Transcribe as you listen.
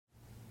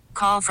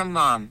Call from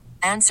mom.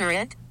 Answer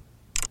it.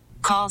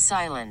 Call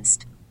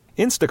silenced.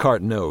 Instacart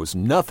knows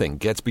nothing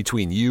gets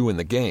between you and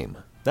the game.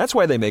 That's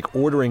why they make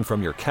ordering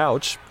from your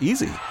couch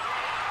easy.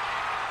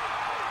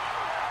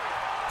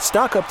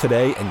 Stock up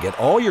today and get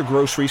all your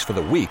groceries for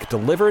the week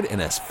delivered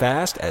in as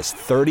fast as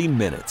 30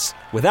 minutes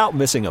without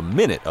missing a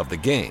minute of the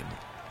game.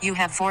 You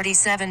have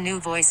 47 new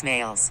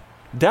voicemails.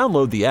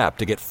 Download the app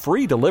to get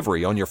free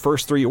delivery on your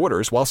first 3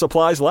 orders while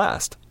supplies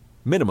last.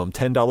 Minimum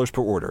 $10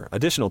 per order.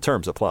 Additional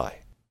terms apply.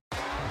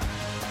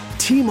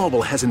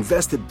 T-Mobile has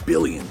invested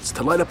billions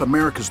to light up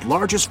America's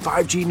largest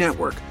 5G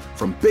network,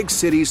 from big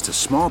cities to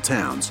small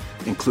towns,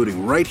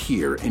 including right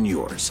here in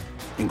yours.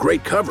 And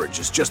great coverage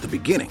is just the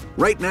beginning.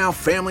 Right now,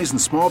 families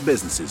and small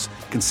businesses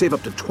can save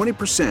up to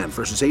 20%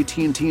 versus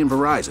AT&T and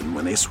Verizon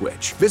when they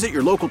switch. Visit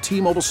your local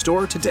T-Mobile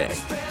store today.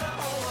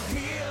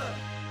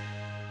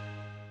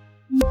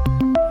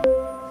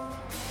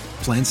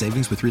 Plan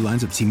savings with 3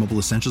 lines of T-Mobile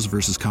Essentials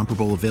versus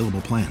comparable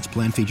available plans.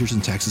 Plan features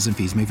and taxes and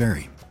fees may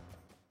vary.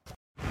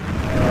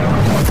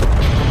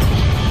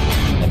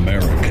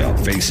 America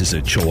faces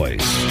a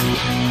choice.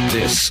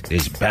 This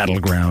is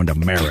Battleground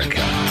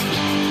America.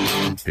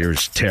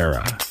 Here's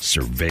Tara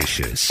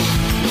Servatius.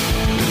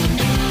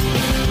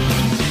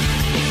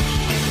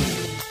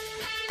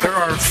 There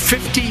are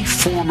 50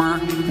 former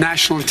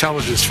national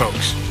intelligence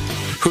folks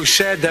who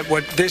said that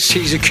what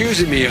he's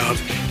accusing me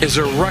of is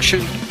a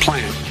Russian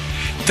plan.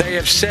 They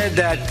have said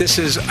that this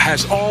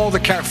has all the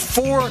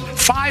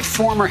 5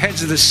 former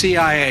heads of the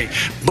CIA.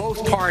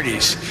 Both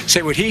parties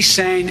say what he's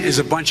saying is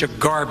a bunch of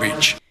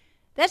garbage.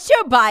 That's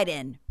Joe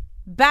Biden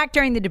back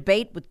during the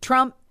debate with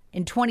Trump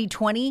in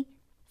 2020,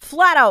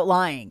 flat out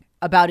lying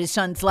about his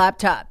son's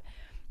laptop.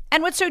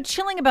 And what's so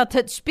chilling about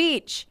that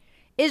speech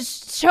is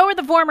so are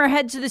the former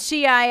heads of the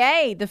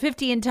CIA, the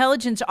 50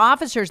 intelligence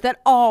officers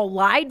that all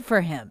lied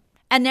for him.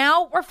 And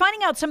now we're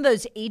finding out some of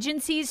those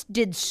agencies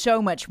did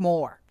so much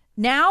more.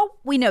 Now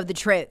we know the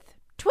truth.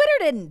 Twitter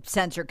didn't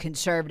censor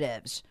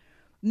conservatives.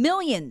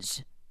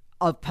 Millions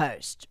of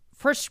posts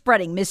for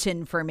spreading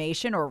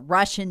misinformation or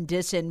Russian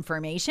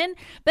disinformation,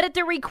 but at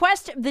the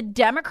request of the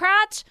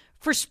Democrats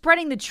for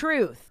spreading the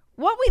truth.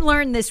 What we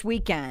learned this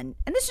weekend,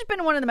 and this has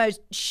been one of the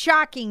most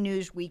shocking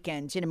news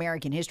weekends in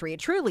American history, it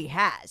truly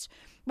has.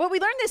 What we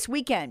learned this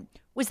weekend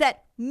was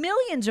that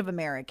millions of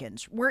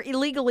Americans were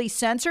illegally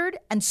censored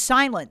and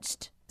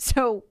silenced.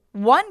 So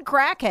one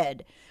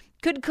crackhead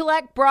could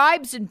collect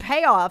bribes and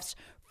payoffs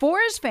for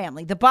his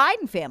family, the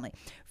Biden family,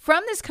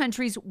 from this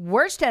country's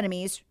worst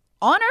enemies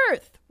on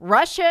earth,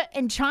 Russia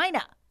and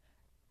China.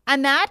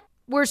 And that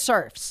were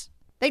serfs.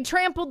 They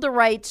trampled the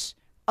rights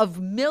of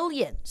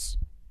millions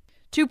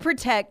to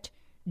protect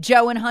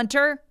Joe and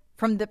Hunter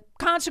from the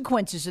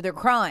consequences of their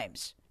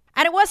crimes.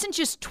 And it wasn't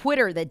just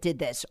Twitter that did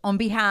this on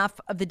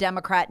behalf of the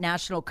Democrat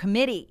National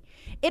Committee.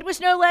 It was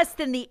no less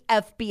than the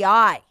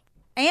FBI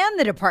and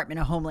the Department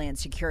of Homeland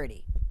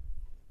Security.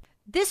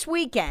 This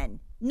weekend,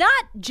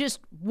 not just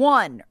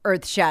one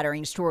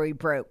earth-shattering story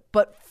broke,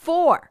 but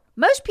 4.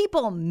 Most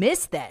people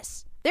miss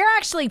this. There are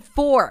actually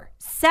 4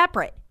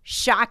 separate,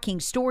 shocking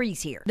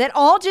stories here that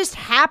all just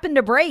happened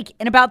to break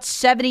in about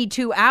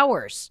 72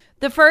 hours.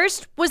 The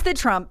first was the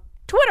Trump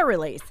Twitter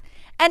release.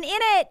 And in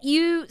it,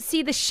 you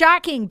see the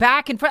shocking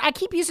back and forth. I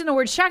keep using the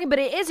word shocking, but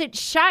it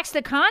shocks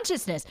the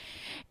consciousness.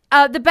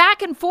 The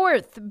back and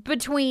forth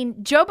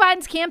between Joe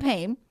Biden's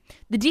campaign,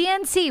 the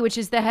DNC, which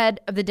is the head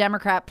of the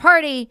Democrat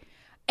Party,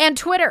 and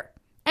Twitter.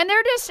 And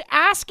they're just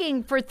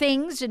asking for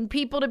things and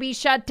people to be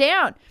shut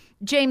down.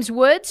 James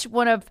Woods,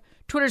 one of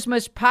Twitter's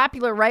most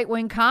popular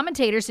right-wing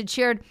commentators, had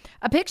shared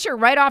a picture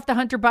right off the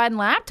Hunter Biden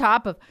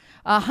laptop of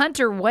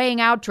Hunter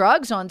weighing out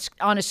drugs on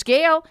a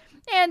scale.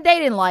 And they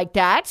didn't like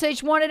that, so they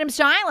just wanted him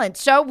silent.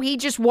 So he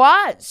just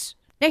was.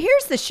 Now,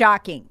 here's the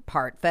shocking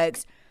part,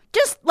 folks.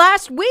 Just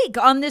last week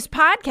on this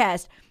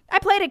podcast, I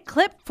played a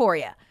clip for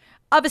you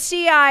of a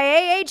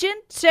CIA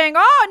agent saying,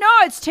 oh,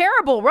 no, it's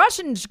terrible.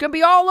 Russians going to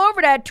be all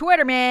over that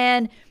Twitter,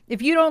 man.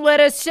 If you don't let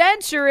us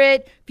censor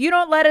it,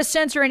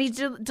 and he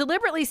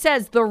deliberately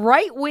says the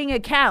right-wing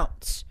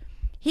accounts.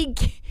 He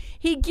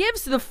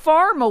gives the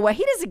farm away.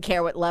 He doesn't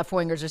care what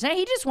left-wingers are saying.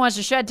 He just wants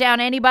to shut down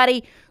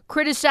anybody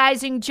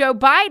criticizing Joe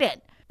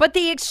Biden. But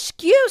the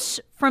excuse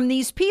from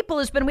these people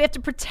has been, we have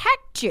to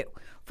protect you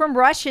from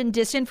Russian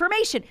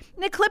disinformation. In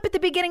the clip at the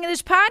beginning of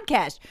this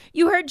podcast,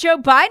 you heard Joe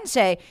Biden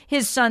say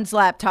his son's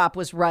laptop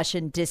was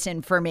Russian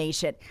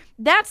disinformation.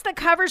 That's the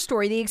cover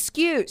story, the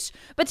excuse.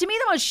 But to me,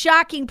 the most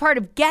shocking part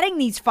of getting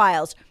these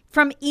files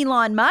from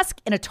Elon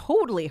Musk in a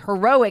totally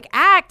heroic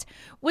act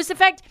was the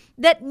fact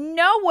that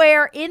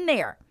nowhere in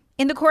there,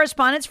 in the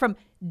correspondence from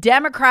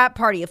Democrat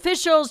Party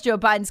officials, Joe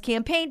Biden's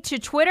campaign, to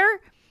Twitter,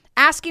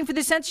 asking for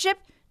the censorship,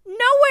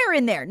 nowhere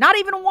in there, not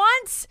even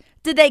once,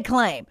 did they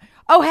claim,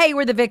 oh, hey,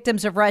 we're the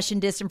victims of Russian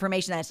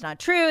disinformation. That's not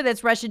true.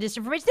 That's Russian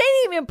disinformation. They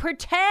didn't even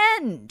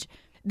pretend.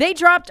 They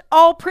dropped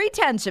all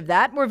pretense of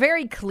that. We're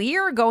very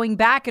clear going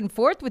back and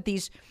forth with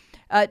these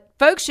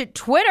folks at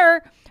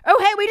Twitter. Oh,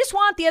 hey, we just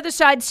want the other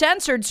side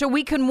censored so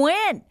we can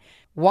win.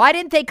 Why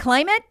didn't they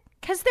claim it?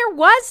 Because there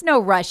was no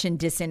Russian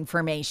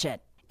disinformation.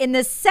 In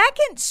the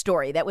second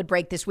story that would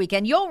break this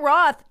weekend, Yoel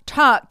Roth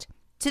talked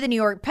to the New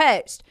York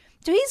Post.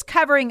 So he's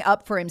covering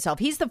up for himself.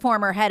 He's the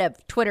former head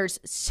of Twitter's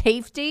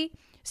safety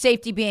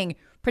being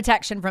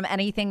protection from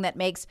anything that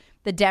makes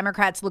the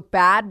Democrats look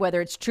bad, whether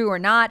it's true or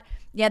not.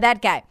 Yeah,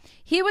 that guy.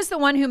 He was the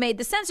one who made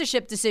the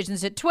censorship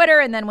decisions at Twitter.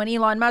 And then when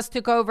Elon Musk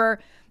took over,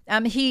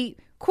 he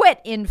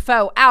quit in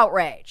faux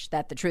outrage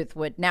that the truth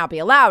would now be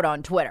allowed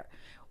on Twitter.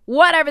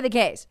 Whatever the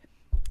case,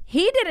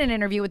 he did an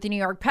interview with the New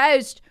York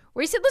Post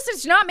where he said, listen,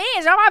 it's not me.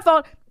 It's not my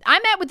fault. I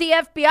met with the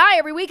FBI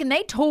every week and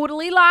they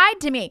totally lied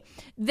to me.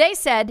 They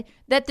said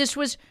that this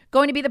was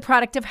going to be the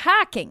product of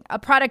hacking, a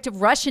product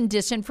of Russian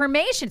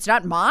disinformation. It's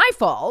not my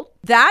fault.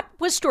 That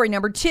was story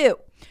number 2.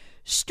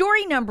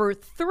 Story number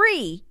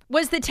 3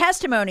 was the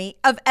testimony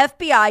of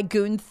FBI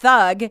goon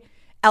thug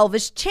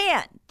Elvis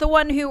Chan, the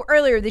one who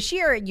earlier this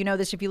year, you know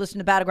this if you listen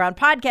to Battleground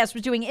Podcast,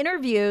 was doing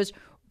interviews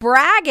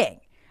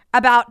bragging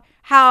about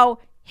how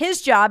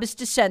his job is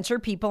to censor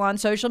people on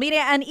social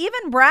media and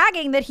even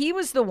bragging that he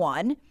was the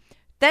one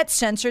that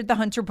censored the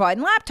Hunter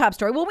Biden laptop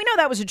story. Well, we know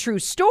that was a true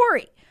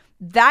story.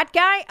 That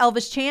guy,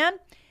 Elvis Chan,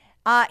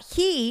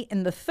 he,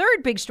 in the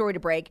third big story to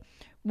break,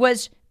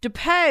 was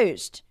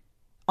deposed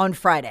on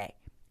Friday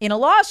in a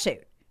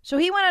lawsuit. So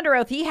he went under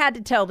oath. He had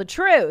to tell the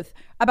truth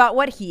about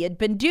what he had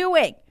been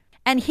doing.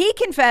 And he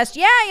confessed,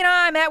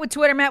 I met with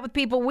Twitter, met with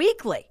people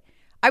weekly.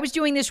 I was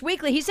doing this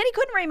weekly. He said he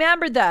couldn't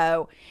remember,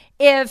 though,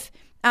 if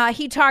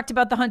he talked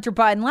about the Hunter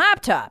Biden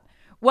laptop.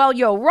 Well,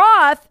 Yoel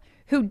Roth,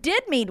 who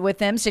did meet with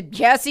him, said,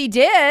 yes, he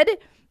did.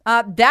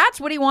 That's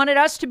what he wanted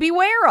us to be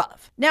aware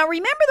of. Now,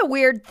 remember the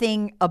weird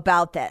thing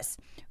about this.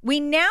 We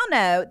now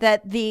know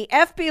that the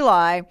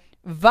FBI,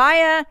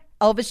 via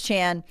Elvis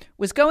Chan,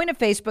 was going to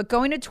Facebook,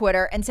 going to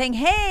Twitter, and saying,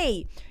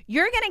 hey,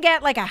 you're going to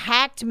get like a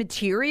hacked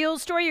material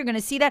story. You're going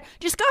to see that.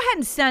 Just go ahead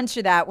and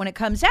censor that when it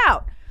comes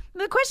out.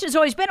 The question has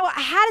always been, well,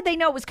 how did they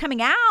know it was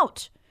coming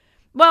out?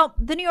 Well,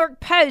 the New York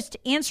Post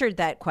answered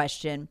that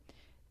question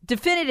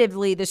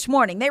definitively this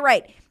morning. They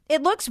write,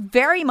 it looks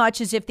very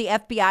much as if the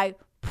FBI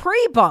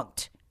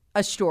pre-bunked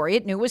a story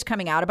it knew was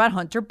coming out about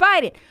Hunter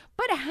Biden.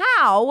 But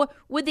how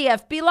would the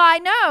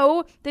FBI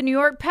know the New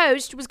York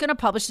Post was going to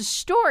publish a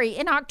story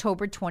in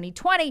October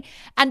 2020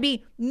 and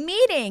be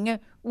meeting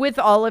with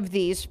all of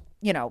these,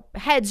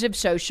 heads of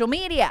social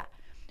media?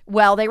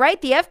 Well, they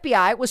write the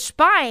FBI was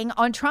spying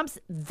on Trump's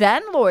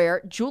then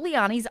lawyer,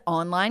 Giuliani's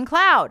online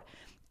cloud,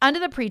 under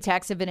the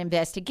pretext of an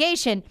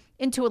investigation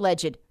into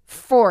alleged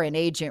foreign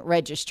agent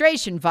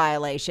registration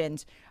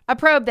violations, a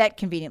probe that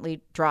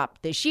conveniently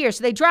dropped this year.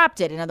 So they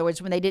dropped it, in other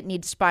words, when they didn't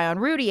need to spy on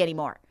Rudy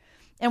anymore.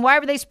 And why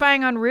were they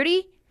spying on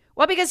Rudy?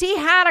 Well, because he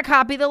had a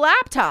copy of the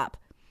laptop.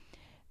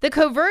 The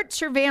covert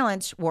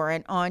surveillance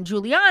warrant on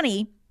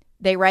Giuliani,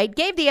 they write,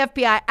 gave the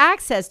FBI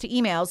access to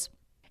emails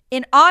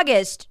in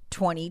August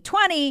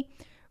 2020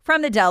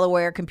 from the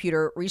Delaware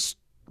computer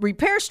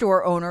repair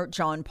store owner,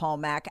 John Paul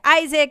Mac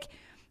Isaac.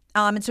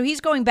 And so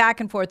he's going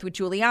back and forth with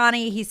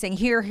Giuliani. He's saying,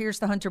 here's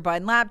the Hunter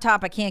Biden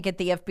laptop. I can't get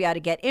the FBI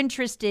to get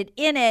interested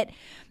in it.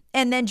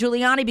 And then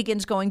Giuliani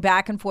begins going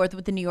back and forth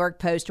with the New York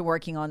Post and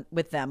working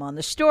with them on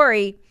the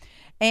story.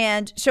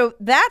 And so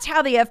that's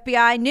how the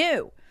FBI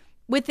knew.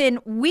 Within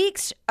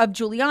weeks of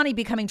Giuliani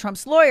becoming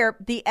Trump's lawyer,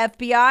 the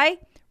FBI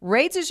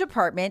raids his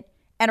apartment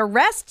and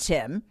arrests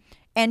him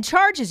and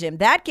charges him.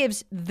 That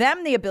gives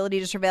them the ability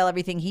to surveil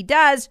everything he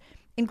does,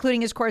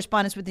 including his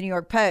correspondence with the New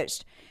York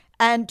Post.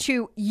 And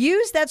to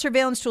use that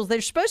surveillance tools,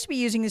 they're supposed to be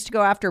using this to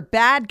go after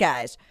bad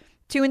guys,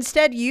 to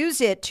instead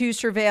use it to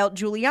surveil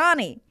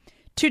Giuliani,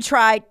 to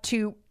try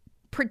to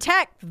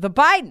protect the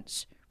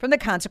Bidens from the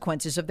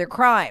consequences of their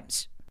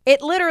crimes.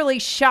 It literally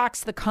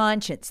shocks the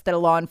conscience that a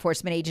law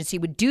enforcement agency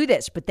would do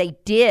this, but they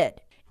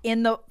did.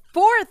 In the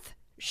fourth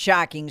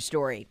shocking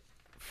story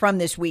from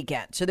this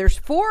weekend, so there's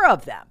 4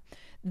 of them.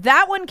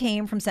 That one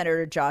came from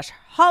Senator Josh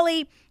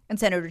Hawley and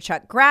Senator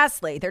Chuck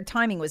Grassley. Their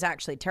timing was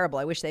actually terrible.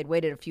 I wish they'd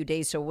waited a few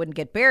days so it wouldn't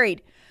get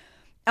buried.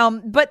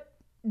 But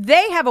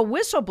they have a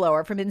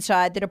whistleblower from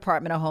inside the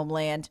Department of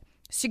Homeland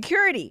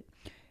Security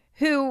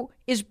who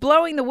is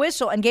blowing the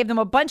whistle and gave them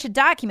a bunch of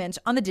documents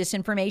on the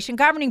Disinformation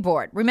Governing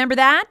Board. Remember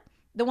that?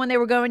 The one they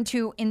were going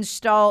to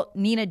install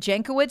Nina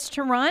Jankowicz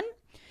to run?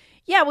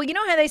 Yeah, well, you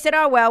know how they said,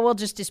 we'll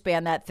just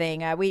disband that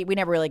thing. We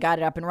never really got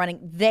it up and running.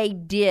 They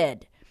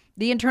did.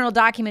 The internal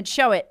documents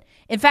show it.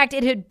 In fact,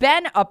 it had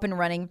been up and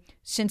running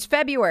since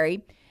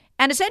February.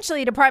 And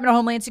essentially, the Department of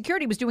Homeland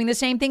Security was doing the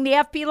same thing the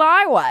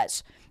FBI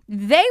was.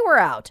 They were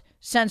out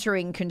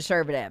censoring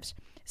conservatives,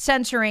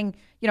 censoring,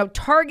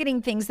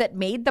 targeting things that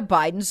made the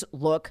Bidens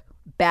look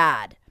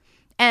bad.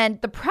 And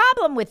the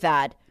problem with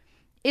that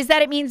is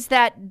that it means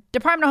that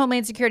Department of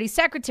Homeland Security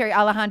Secretary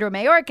Alejandro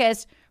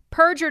Mayorkas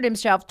perjured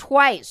himself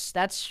twice.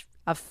 That's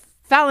a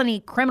felony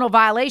criminal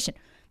violation.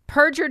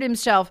 Perjured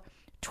himself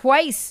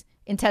twice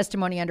in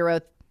testimony under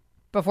oath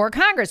before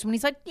Congress when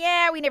he's like,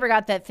 we never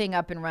got that thing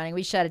up and running.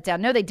 We shut it down.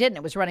 No, they didn't.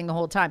 It was running the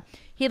whole time.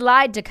 He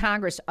lied to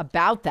Congress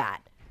about that.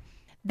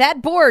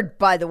 That board,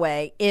 by the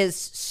way, is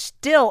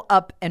still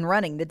up and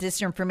running, the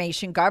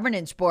Disinformation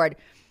Governance Board.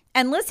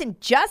 And listen,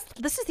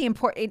 this is the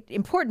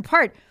important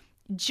part.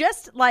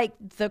 just like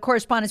the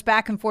correspondence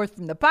back and forth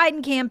from the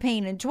Biden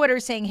campaign and Twitter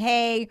saying,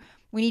 hey,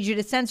 we need you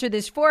to censor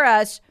this for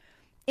us,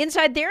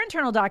 inside their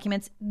internal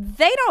documents,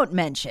 they don't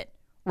mention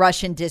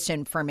Russian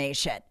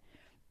disinformation.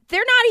 They're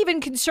not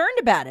even concerned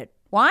about it.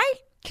 Why?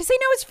 Because they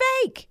know it's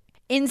fake.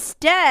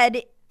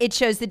 Instead, it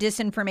shows the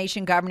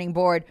Disinformation Governing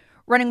Board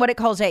running what it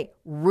calls a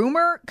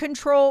rumor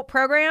control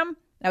program.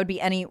 That would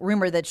be any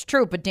rumor that's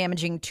true, but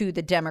damaging to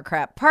the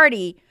Democrat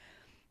Party.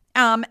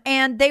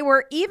 And they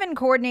were even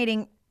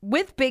coordinating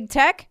with big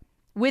tech,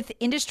 with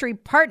industry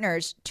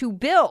partners to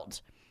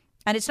build.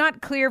 And it's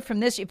not clear from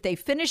this if they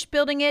finished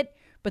building it,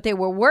 but they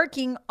were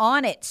working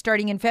on it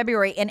starting in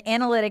February, an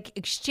analytic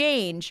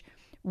exchange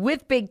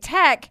with big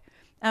tech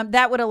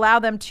that would allow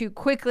them to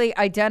quickly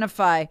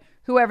identify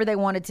whoever they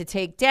wanted to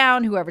take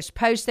down, whoever's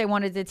post they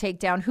wanted to take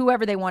down,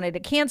 whoever they wanted to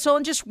cancel,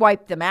 and just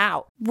wipe them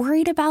out.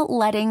 Worried about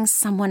letting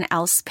someone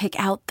else pick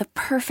out the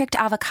perfect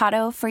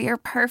avocado for your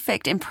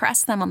perfect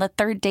impress them on the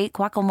third date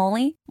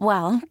guacamole?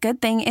 Well,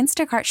 good thing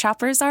Instacart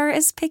shoppers are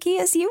as picky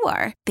as you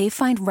are. They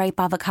find ripe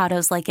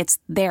avocados like it's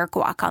their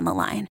guac on the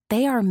line.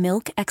 They are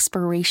milk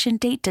expiration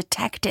date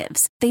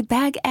detectives. They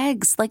bag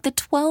eggs like the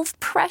 12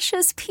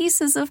 precious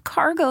pieces of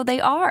cargo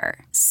they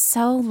are.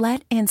 So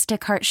let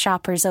Instacart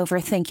shoppers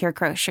overthink your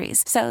groceries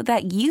so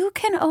that you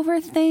can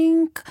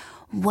overthink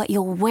what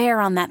you'll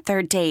wear on that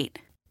third date.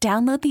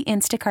 Download the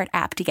Instacart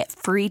app to get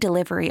free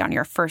delivery on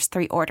your first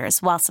 3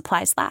 orders while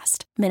supplies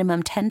last.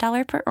 Minimum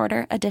 $10 per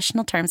order.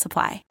 Additional terms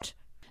apply.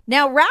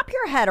 Now, wrap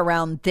your head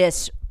around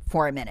this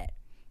for a minute.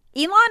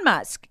 Elon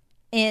Musk,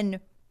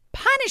 in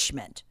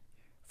punishment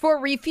for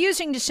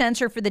refusing to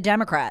censor for the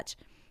Democrats,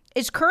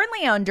 is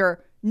currently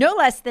under no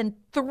less than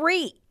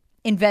 3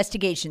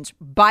 investigations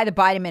by the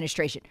Biden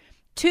administration.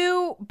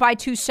 2 by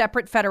 2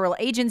 separate federal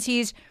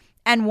agencies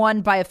and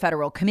 1 by a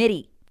federal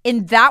committee.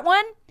 In that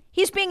one,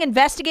 he's being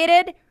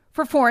investigated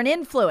for foreign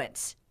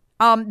influence.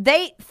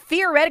 They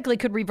theoretically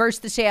could reverse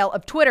the sale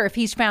of Twitter if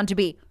he's found to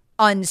be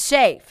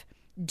unsafe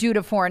due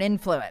to foreign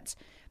influence.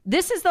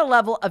 This is the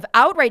level of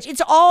outrage.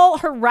 It's all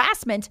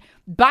harassment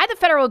by the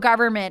federal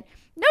government,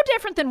 no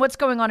different than what's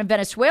going on in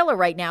Venezuela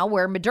right now,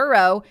 where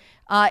Maduro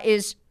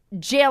is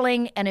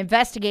jailing and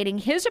investigating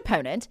his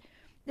opponent.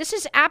 This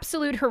is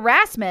absolute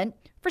harassment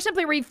for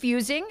simply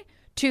refusing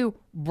to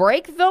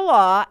break the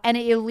law and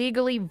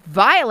illegally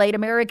violate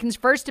Americans'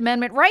 First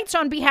Amendment rights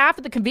on behalf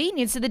of the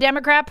convenience of the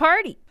Democrat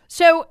Party.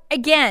 So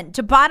again,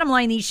 to bottom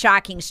line these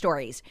shocking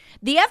stories,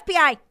 the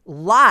FBI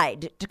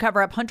lied to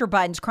cover up Hunter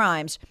Biden's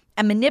crimes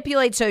and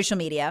manipulate social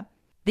media.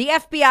 The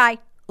FBI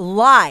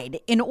lied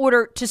in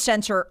order to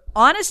censor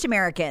honest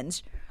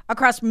Americans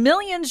across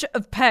millions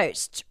of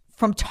posts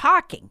from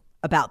talking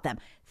about them.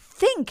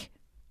 Think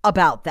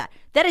about that.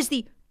 That is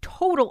the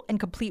total and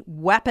complete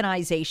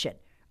weaponization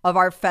of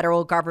our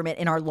federal government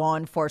and our law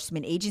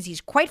enforcement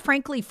agencies, quite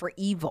frankly, for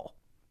evil.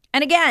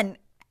 And again,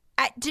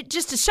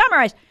 just to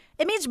summarize,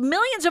 it means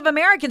millions of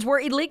Americans were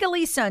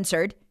illegally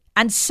censored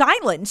and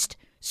silenced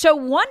so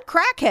one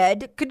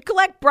crackhead could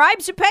collect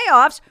bribes and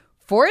payoffs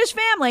for his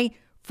family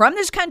from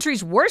this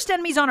country's worst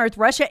enemies on earth,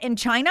 Russia and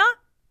China.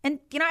 And,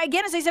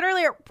 again, as I said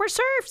earlier, we're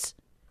serfs.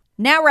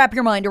 Now wrap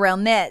your mind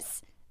around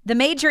this. The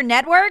major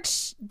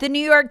networks, the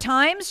New York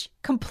Times,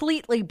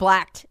 completely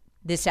blacked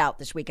this out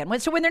this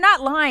weekend. So when they're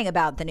not lying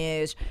about the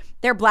news,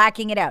 they're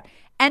blacking it out.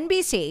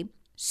 NBC,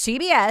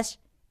 CBS,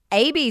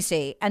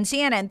 ABC, and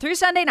CNN through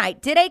Sunday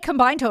night did a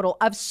combined total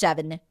of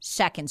 7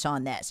 seconds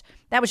on this.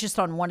 That was just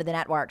on one of the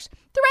networks.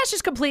 The rest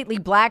just completely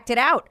blacked it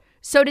out.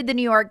 So did the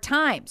New York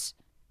Times.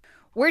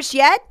 Worse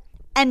yet,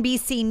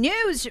 NBC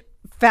News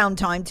found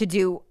time to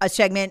do a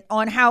segment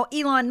on how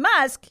Elon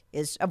Musk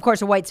is, of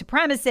course, a white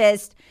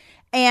supremacist,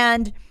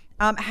 and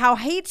how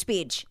hate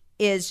speech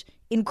is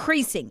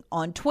increasing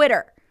on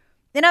Twitter.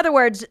 In other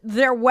words,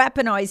 they're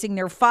weaponizing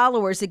their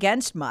followers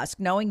against Musk,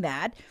 knowing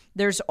that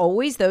there's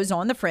always those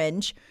on the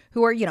fringe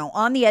who are,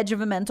 on the edge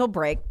of a mental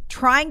break,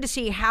 trying to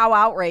see how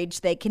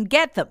outraged they can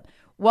get them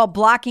while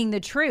blocking the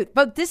truth.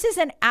 But this is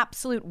an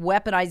absolute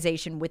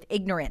weaponization with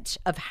ignorance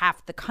of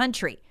half the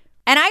country.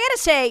 And I got to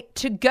say,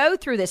 to go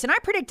through this, and I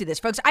predicted this,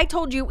 folks, I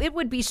told you it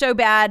would be so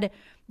bad,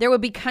 there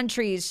would be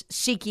countries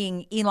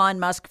seeking Elon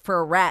Musk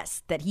for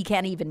arrest that he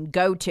can't even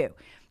go to.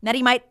 That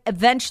he might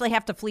eventually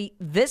have to flee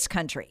this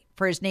country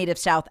for his native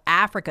South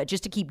Africa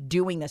just to keep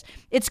doing this.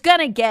 It's going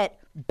to get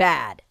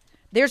bad.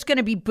 There's going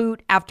to be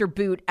boot after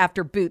boot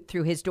after boot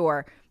through his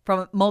door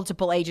from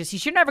multiple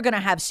agencies. You're never going to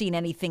have seen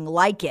anything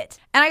like it.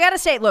 And I got to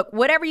say, look,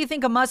 whatever you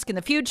think of Musk in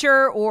the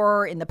future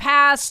or in the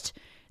past,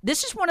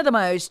 this is one of the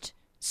most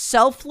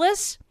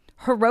selfless,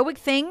 heroic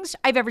things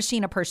I've ever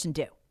seen a person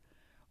do.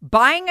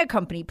 Buying a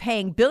company,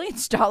 paying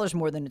billions of dollars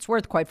more than it's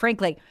worth, quite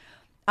frankly,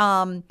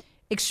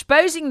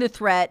 exposing the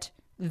threat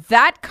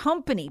that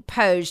company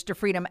posed to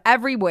freedom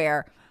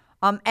everywhere,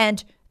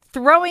 and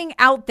throwing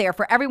out there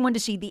for everyone to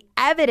see the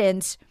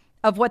evidence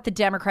of what the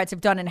Democrats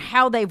have done and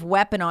how they've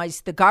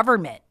weaponized the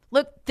government.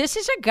 Look, this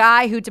is a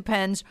guy who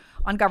depends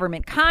on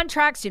government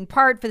contracts in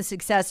part for the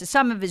success of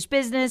some of his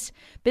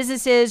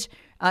businesses,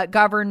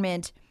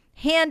 government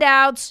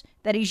handouts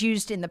that he's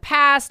used in the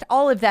past.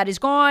 All of that is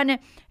gone,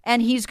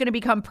 and he's going to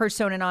become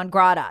persona non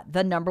grata,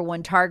 the number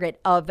one target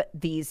of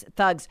these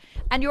thugs.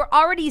 And you're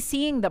already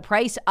seeing the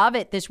price of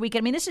it this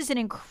weekend. I mean, this is an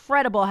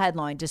incredible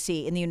headline to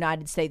see in the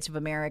United States of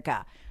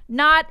America.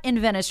 Not in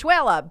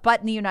Venezuela,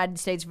 but in the United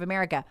States of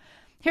America.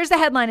 Here's the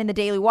headline in the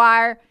Daily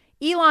Wire.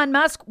 Elon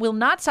Musk will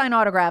not sign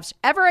autographs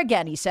ever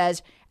again, he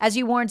says, as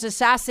he warns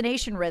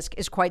assassination risk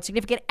is quite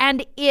significant.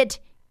 And it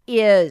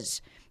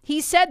is.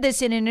 He said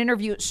this in an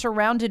interview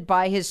surrounded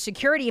by his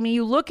security. I mean,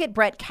 you look at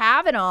Brett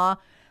Kavanaugh,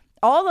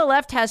 all the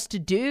left has to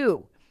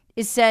do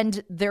is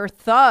send their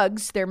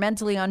thugs, their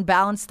mentally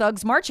unbalanced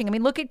thugs, marching. I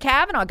mean, look at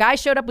Kavanaugh. Guy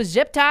showed up with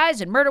zip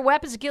ties and murder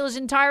weapons to kill his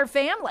entire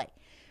family.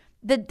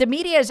 The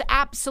media is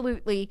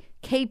absolutely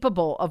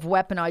capable of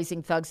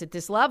weaponizing thugs at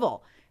this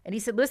level. And he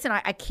said, listen,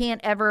 I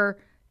can't ever,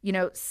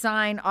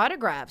 sign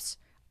autographs.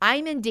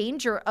 I'm in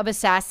danger of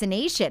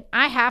assassination.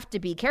 I have to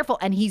be careful.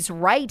 And he's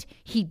right.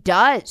 He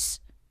does.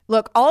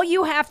 Look, all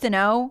you have to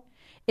know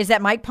is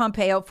that Mike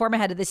Pompeo, former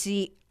head of the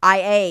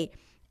CIA,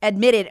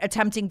 admitted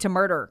attempting to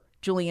murder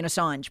Julian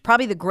Assange,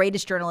 probably the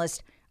greatest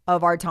journalist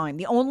of our time,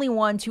 the only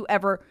one to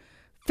ever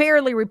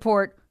fairly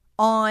report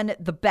on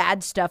the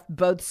bad stuff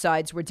both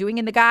sides were doing.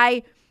 And the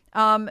guy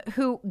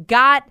who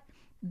got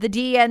the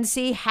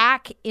DNC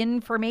hack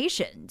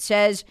information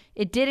says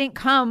it didn't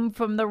come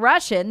from the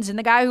Russians, and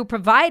the guy who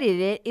provided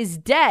it is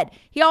dead.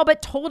 He all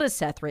but told us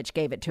Seth Rich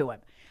gave it to him.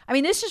 I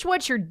mean, this is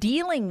what you're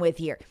dealing with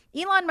here.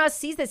 Elon Musk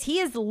sees this. He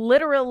is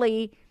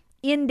literally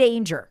in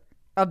danger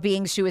of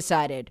being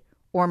suicided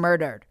or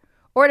murdered,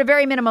 or at a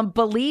very minimum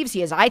believes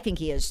he is. I think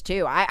he is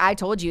too. I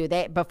told you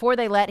that before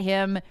they let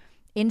him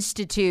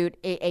institute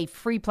a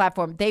free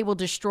platform, they will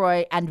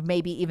destroy and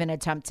maybe even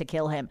attempt to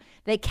kill him.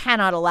 They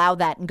cannot allow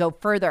that and go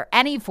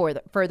any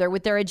further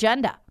with their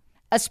agenda,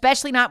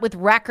 especially not with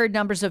record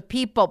numbers of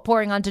people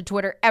pouring onto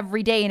Twitter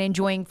every day and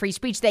enjoying free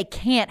speech. They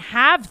can't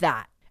have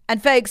that.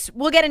 And folks,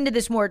 we'll get into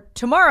this more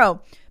tomorrow.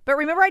 But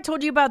remember I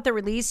told you about the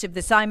release of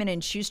the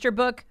Simon & Schuster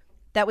book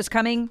that was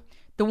coming?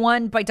 The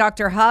one by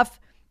Dr. Huff,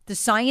 the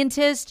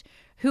scientist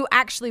who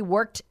actually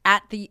worked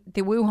at the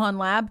Wuhan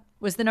lab,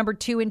 was the number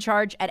 2 in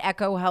charge at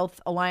Eco Health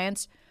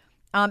Alliance.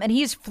 And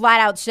he's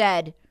flat out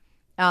said,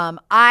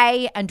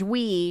 I and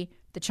we,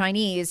 the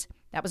Chinese,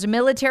 that was a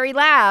military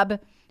lab,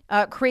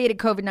 created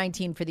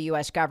COVID-19 for the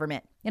U.S.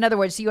 government. In other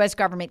words, the U.S.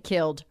 government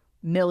killed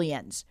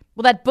millions.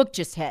 Well, that book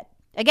just hit.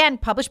 Again,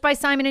 published by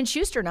Simon &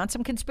 Schuster, not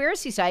some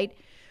conspiracy site.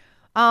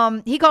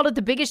 He called it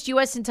the biggest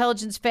U.S.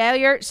 intelligence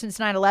failure since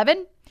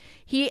 9/11.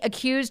 He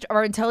accused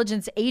our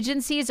intelligence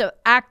agencies of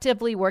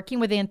actively working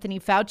with Anthony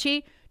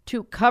Fauci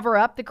to cover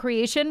up the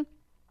creation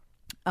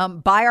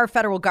by our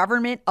federal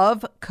government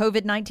of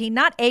COVID-19,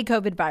 not a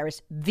COVID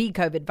virus, the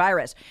COVID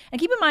virus.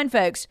 And keep in mind,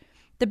 folks,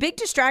 the big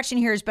distraction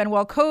here has been,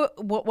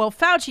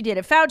 Fauci did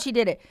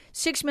it.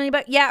 $6 million,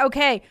 but yeah,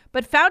 okay.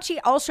 But Fauci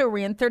also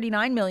ran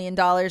 $39 million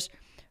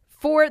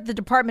for the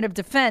Department of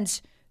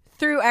Defense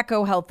through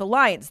Eco Health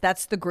Alliance.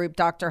 That's the group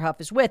Dr. Huff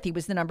is with. He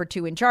was the number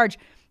 2 in charge.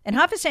 And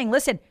Huff is saying,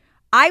 listen,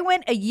 I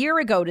went a year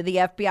ago to the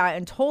FBI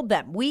and told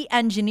them we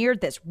engineered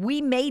this.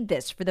 We made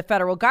this for the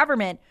federal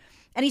government.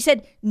 And he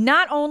said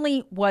not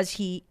only was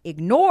he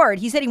ignored,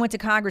 he said he went to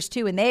Congress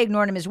too, and they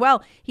ignored him as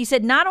well. He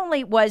said not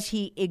only was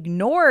he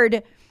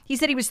ignored, he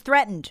said he was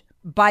threatened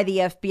by the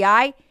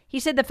FBI. He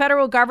said the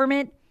federal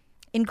government,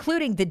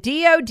 including the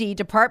DOD,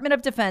 Department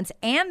of Defense,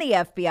 and the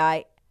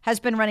FBI,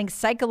 has been running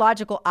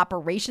psychological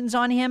operations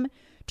on him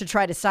to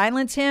try to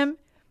silence him.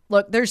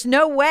 Look, there's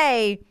no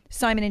way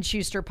Simon &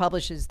 Schuster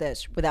publishes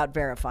this without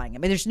verifying it. I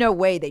mean, there's no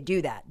way they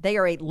do that. They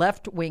are a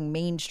left-wing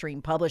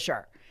mainstream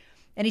publisher.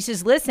 And he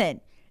says,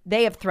 listen,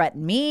 they have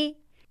threatened me,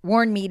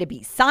 warned me to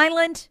be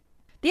silent.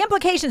 The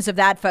implications of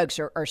that, folks,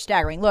 are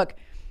staggering. Look,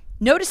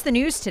 notice the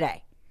news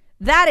today.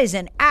 That is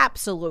an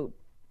absolute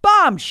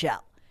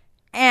bombshell.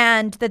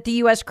 And that the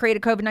U.S.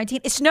 created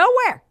COVID-19. It's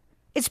nowhere.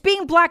 It's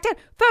being blacked out.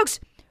 Folks,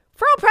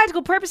 for all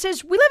practical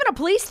purposes, we live in a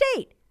police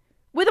state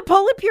with a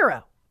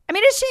Politburo. I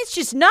mean, it's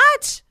just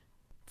nuts.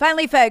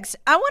 Finally, folks,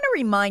 I want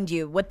to remind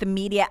you what the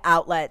media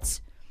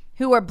outlets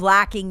who are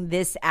blacking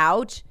this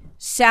out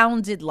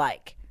sounded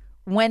like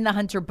when the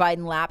Hunter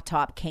Biden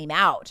laptop came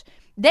out.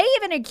 They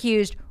even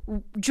accused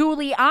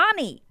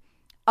Giuliani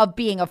of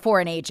being a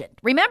foreign agent.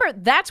 Remember,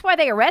 that's why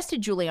they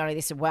arrested Giuliani.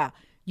 They said, wow,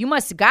 you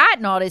must have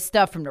gotten all this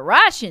stuff from the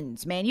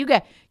Russians, man. You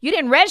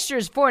didn't register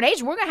as a foreign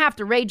agent. We're going to have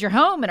to raid your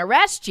home and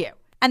arrest you.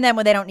 And then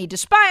when they don't need to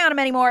spy on him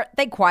anymore,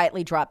 they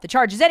quietly drop the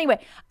charges. Anyway,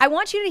 I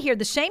want you to hear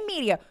the same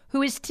media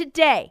who is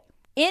today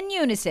in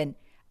unison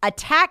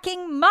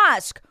attacking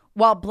Musk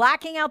while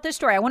blacking out this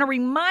story. I want to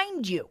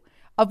remind you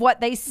of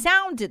what they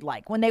sounded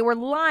like when they were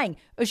lying,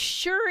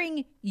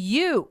 assuring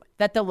you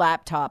that the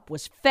laptop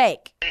was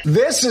fake.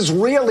 This is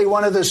really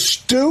one of the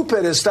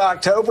stupidest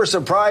October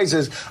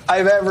surprises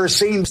I've ever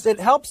seen. It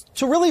helps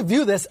to really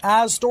view this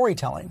as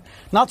storytelling,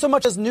 not so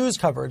much as news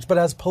coverage, but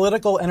as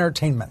political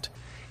entertainment.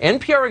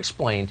 NPR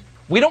explained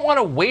We don't want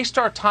to waste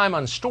our time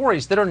on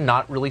stories that are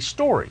not really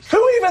stories.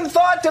 Who even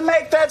thought to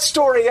make that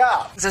story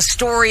up? It's a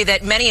story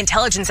that many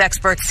intelligence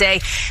experts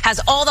say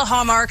has all the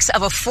hallmarks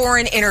of a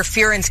foreign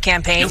interference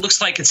campaign. It looks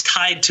like it's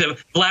tied to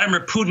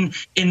Vladimir Putin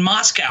in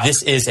Moscow.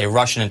 This is a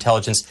Russian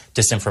intelligence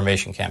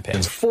disinformation campaign.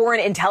 It's foreign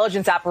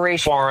intelligence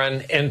operation.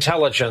 Foreign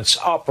intelligence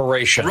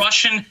operation.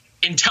 Russian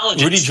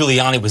intelligence. Rudy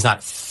Giuliani was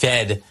not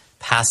fed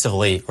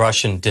passively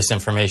Russian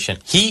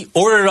disinformation. He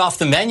ordered it off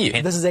the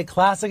menu. This is a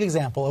classic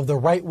example of the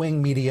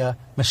right-wing media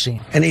machine.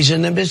 And he's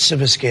in the midst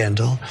of a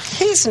scandal.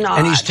 He's not.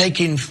 And he's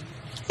taking...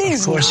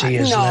 Of course he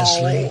is,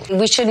 Leslie.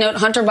 We should note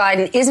Hunter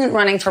Biden isn't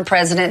running for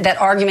president. That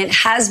argument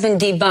has been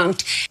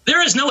debunked.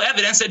 There is no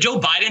evidence that Joe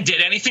Biden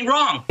did anything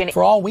wrong.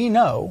 For all we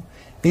know,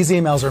 these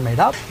emails are made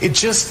up. It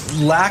just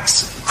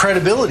lacks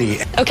credibility.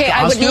 Okay,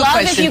 I would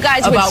love if you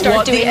guys would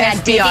start doing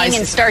that digging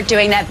and start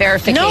doing that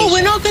verification. No,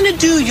 we're not going to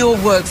do your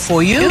work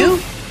for you.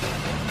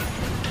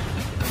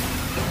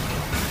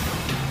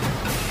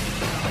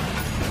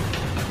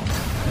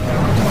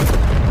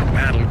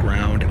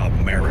 Battleground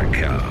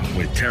America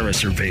with Tara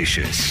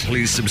Servatius.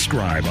 Please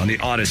subscribe on the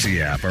Odyssey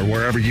app or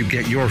wherever you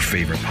get your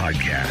favorite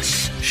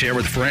podcasts. Share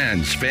with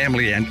friends,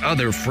 family, and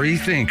other free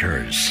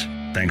thinkers.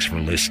 Thanks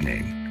for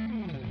listening.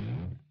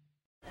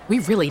 We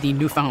really need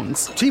new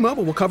phones.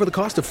 T-Mobile will cover the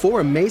cost of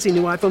 4 amazing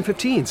new iPhone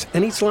 15s,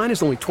 and each line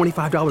is only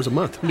 $25 a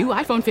month. New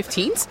iPhone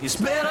 15s? It's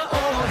better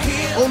over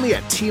here. Only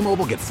at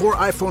T-Mobile, get 4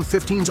 iPhone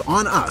 15s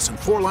on us and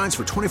 4 lines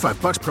for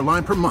 $25 per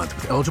line per month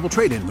with eligible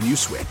trade-in when you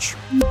switch.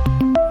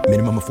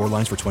 Minimum of 4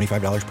 lines for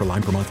 $25 per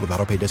line per month with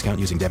autopay discount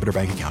using debit or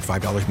bank account.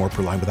 $5 more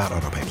per line without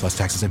autopay, plus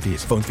taxes and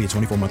fees. Phone fee at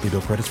 24 monthly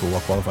bill credits for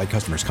well-qualified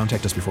customers.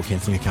 Contact us before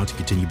canceling account to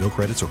continue bill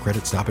credits or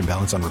credit stop and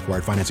balance on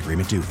required finance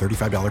agreement due.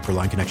 $35 per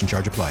line connection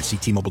charge applies. See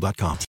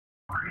T-Mobile.com.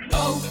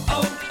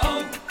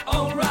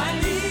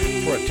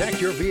 O'Reilly.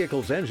 Protect your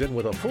vehicle's engine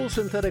with a full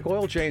synthetic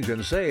oil change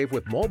and save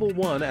with Mobil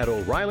 1 at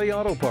O'Reilly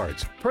Auto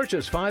Parts.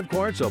 Purchase 5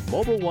 quarts of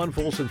Mobil 1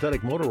 full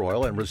synthetic motor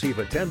oil and receive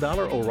a $10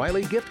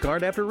 O'Reilly gift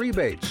card after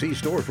rebate. See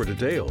store for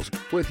details.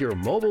 With your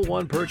Mobil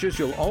 1 purchase,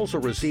 you'll also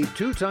receive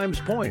 2 times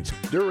points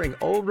during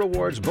O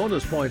Rewards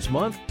Bonus Points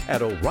Month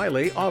at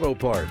O'Reilly Auto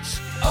Parts.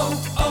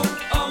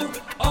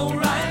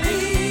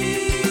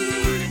 O'Reilly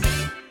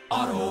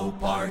Auto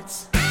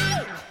Parts.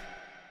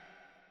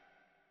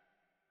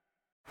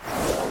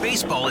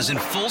 Baseball is in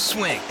full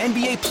swing.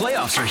 NBA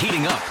playoffs are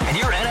heating up, and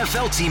your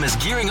NFL team is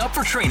gearing up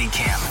for training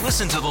camp.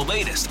 Listen to the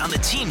latest on the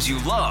teams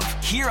you love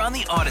here on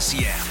the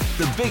Odyssey app.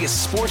 The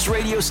biggest sports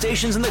radio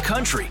stations in the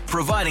country,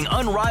 providing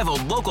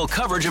unrivaled local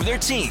coverage of their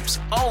teams,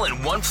 all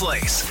in one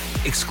place.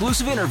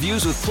 Exclusive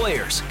interviews with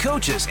players,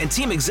 coaches, and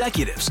team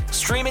executives,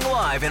 streaming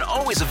live and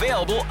always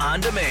available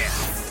on demand.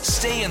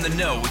 Stay in the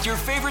know with your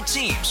favorite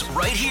teams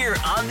right here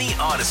on the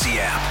Odyssey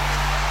app.